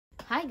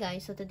Hi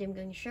guys, so today I'm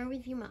going to share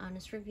with you my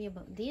honest review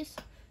about these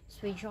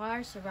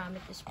Sweejar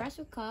ceramic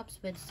espresso cups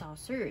with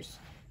saucers.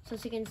 So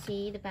as you can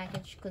see, the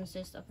package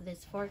consists of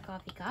these 4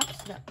 coffee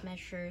cups that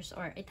measures,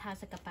 or it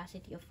has a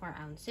capacity of 4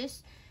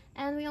 ounces.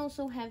 And we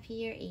also have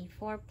here a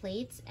 4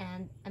 plates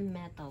and a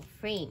metal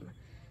frame.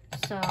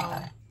 So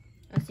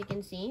as you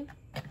can see,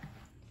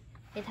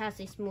 it has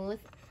a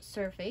smooth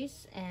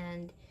surface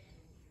and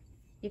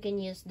you can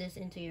use this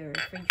into your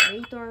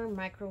refrigerator,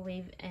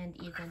 microwave, and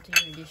even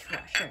to your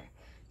dishwasher.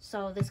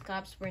 So these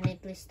cups were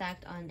neatly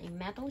stacked on a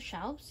metal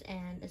shelves,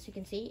 and as you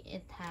can see,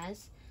 it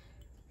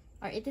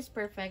is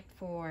perfect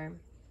for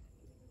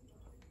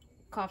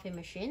coffee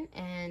machine,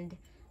 and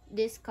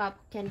this cup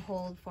can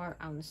hold 4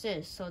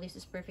 ounces. So this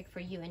is perfect for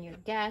you and your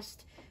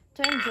guest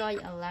to enjoy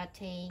a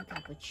latte,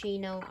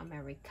 cappuccino,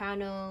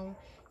 americano,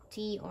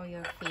 tea, or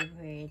your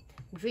favorite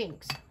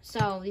drinks.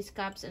 So these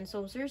cups and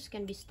saucers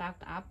can be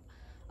stacked up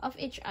of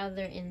each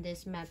other in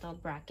these metal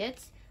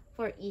brackets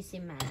for easy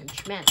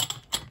management.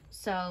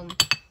 So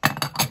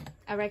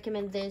I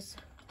recommend this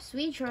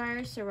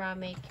Sweejar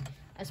ceramic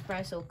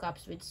espresso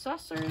cups with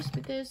saucers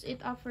because it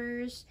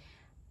offers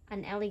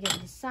an elegant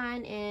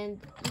design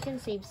and you can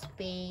save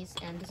space,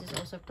 and this is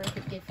also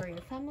perfect gift for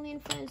your family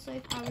and friends. So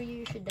if I were you,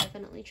 you should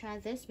definitely try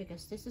this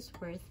because this is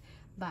worth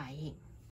buying.